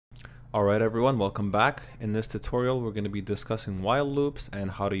Alright everyone, welcome back. In this tutorial we're going to be discussing while loops and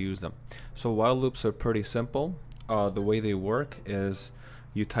how to use them. So while loops are pretty simple. The way they work is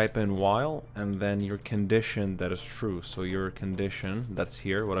you type in while and then your condition that is true. So your condition that's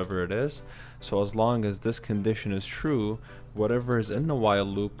here, whatever it is. So as long as this condition is true, whatever is in the while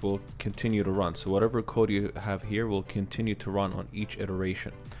loop will continue to run. So whatever code you have here will continue to run on each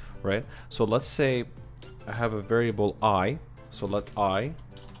iteration, right? So let's say I have a variable I. So let I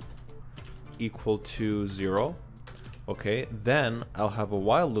equal to 0. Okay, then I'll have a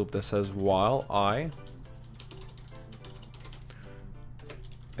while loop that says while I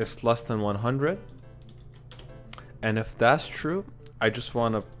is less than 100, and if that's true, I just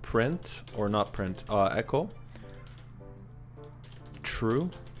want to print, or not print, echo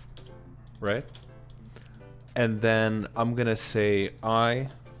true, right? And then I'm gonna say I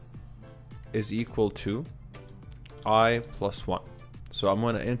is equal to I plus 1. So I'm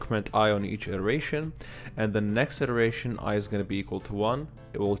going to increment I on each iteration, and the next iteration I is going to be equal to 1.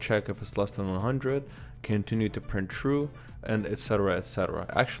 It will check if it's less than 100, continue to print true, and etc, etc.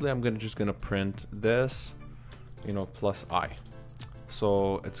 Actually, I'm just going to print this, plus I.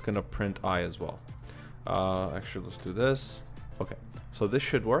 So it's going to print I as well. Actually, let's do this. Okay, so this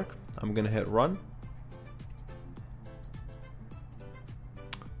should work. I'm going to hit run.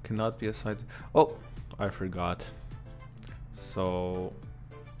 Cannot be assigned. Oh, I forgot. So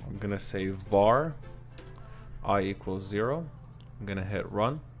I'm gonna say var I equals 0. I'm gonna hit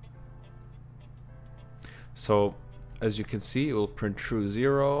run. So as you can see, it will print true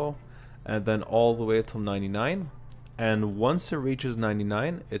 0 and then all the way till 99, and once it reaches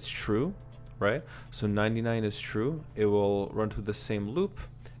 99 it's true, right? So 99 is true. It will run through the same loop.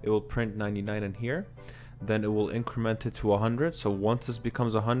 It will print 99 in here, then it will increment it to 100. So once this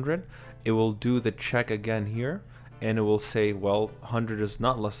becomes 100, it will do the check again here, and it will say, well, 100 is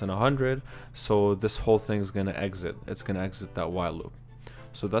not less than 100, so this whole thing is going to exit. It's going to exit that while loop.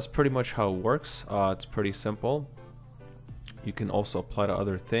 So that's pretty much how it works. It's pretty simple. You can also apply to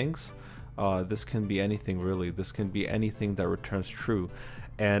other things. This can be anything really. This can be anything that returns true.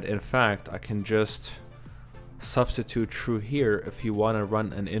 And in fact, I can just substitute true here if you want to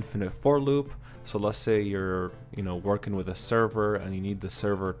run an infinite for loop. So let's say you're working with a server and you need the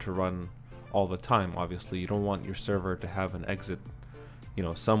server to run all the time. Obviously you don't want your server to have an exit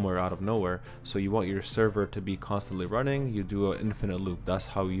somewhere out of nowhere, so you want your server to be constantly running. You do an infinite loop. That's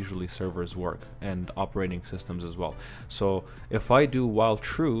how usually servers work, and operating systems as well. So if I do while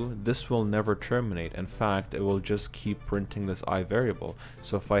true, this will never terminate. In fact, it will just keep printing this I variable.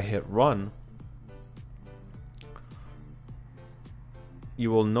 So if I hit run,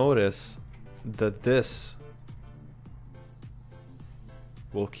 you will notice that this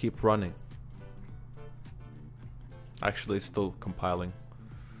will keep running. Actually, it's still compiling.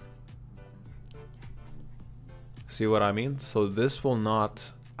 See what I mean? So this will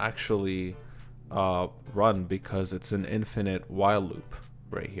not actually run because it's an infinite while loop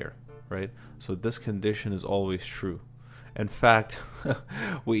right here, right? So this condition is always true. In fact,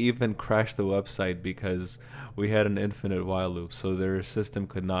 we even crashed the website because we had an infinite while loop, so their system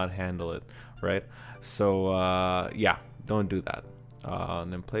could not handle it, right? So yeah, don't do that.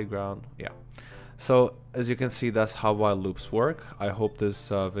 And then playground, yeah. So as you can see, that's how while loops work. I hope this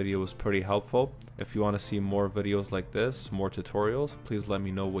video was pretty helpful. If you want to see more videos like this, more tutorials, please let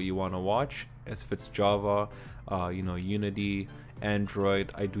me know what you want to watch. If it's Java, Unity,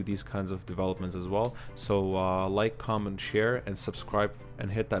 Android, I do these kinds of developments as well. So like, comment, share, and subscribe,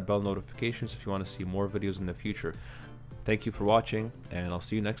 and hit that bell notifications if you want to see more videos in the future. Thank you for watching, and I'll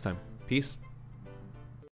see you next time. Peace.